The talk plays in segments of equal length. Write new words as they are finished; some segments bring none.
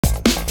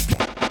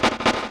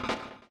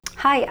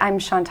Hi, I'm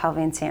Shantel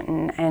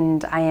VanSanten,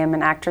 and I am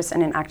an actress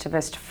and an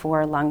activist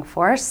for Lung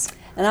Force.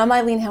 And I'm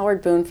Eileen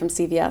Howard-Boone from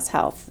CVS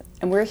Health,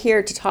 and we're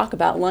here to talk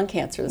about lung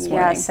cancer this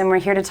morning. Yes, and we're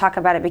here to talk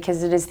about it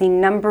because it is the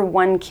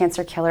 #1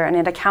 cancer killer, and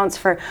it accounts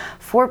for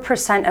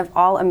 4% of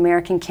all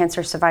American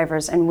cancer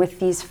survivors. And with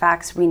these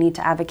facts, we need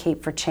to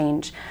advocate for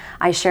change.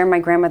 I share my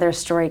grandmother's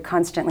story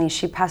constantly.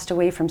 She passed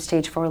away from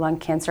stage 4 lung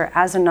cancer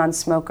as a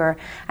non-smoker,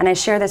 and I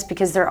share this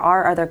because there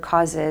are other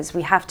causes.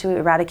 We have to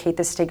eradicate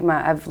the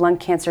stigma of lung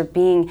cancer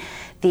being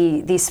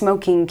the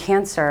smoking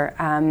cancer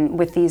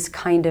with these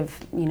kind of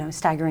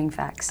staggering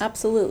facts.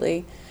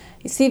 Absolutely.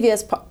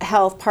 CVS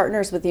Health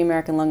partners with the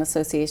American Lung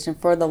Association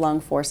for the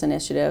Lung Force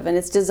Initiative, and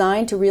it's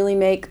designed to really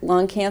make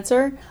lung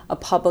cancer a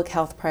public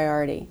health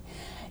priority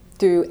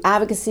through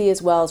advocacy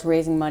as well as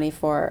raising money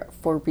for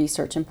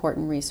research,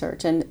 important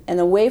research. And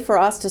a way for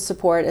us to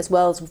support, as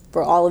well as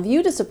for all of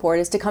you to support,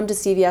 is to come to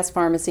CVS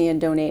Pharmacy and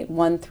donate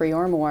 1, 3,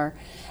 or more.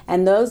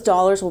 And those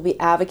dollars will be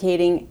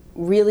advocating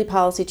really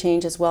policy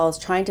change as well as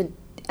trying to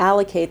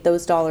allocate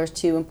those dollars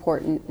to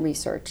important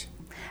research.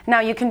 Now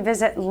you can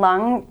visit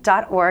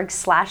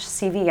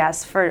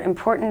lung.org/CVS for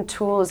important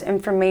tools,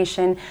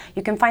 information.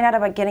 You can find out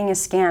about getting a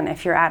scan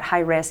if you're at high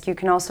risk. You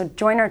can also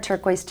join our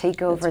turquoise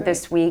takeover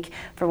this week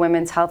for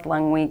Women's Health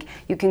Lung Week.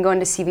 You can go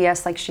into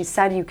CVS, like she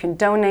said, you can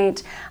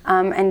donate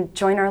and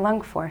join our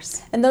lung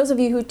force. And those of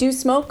you who do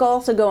smoke,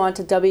 also go on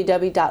to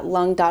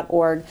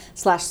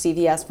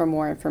www.lung.org/CVS for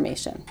more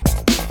information.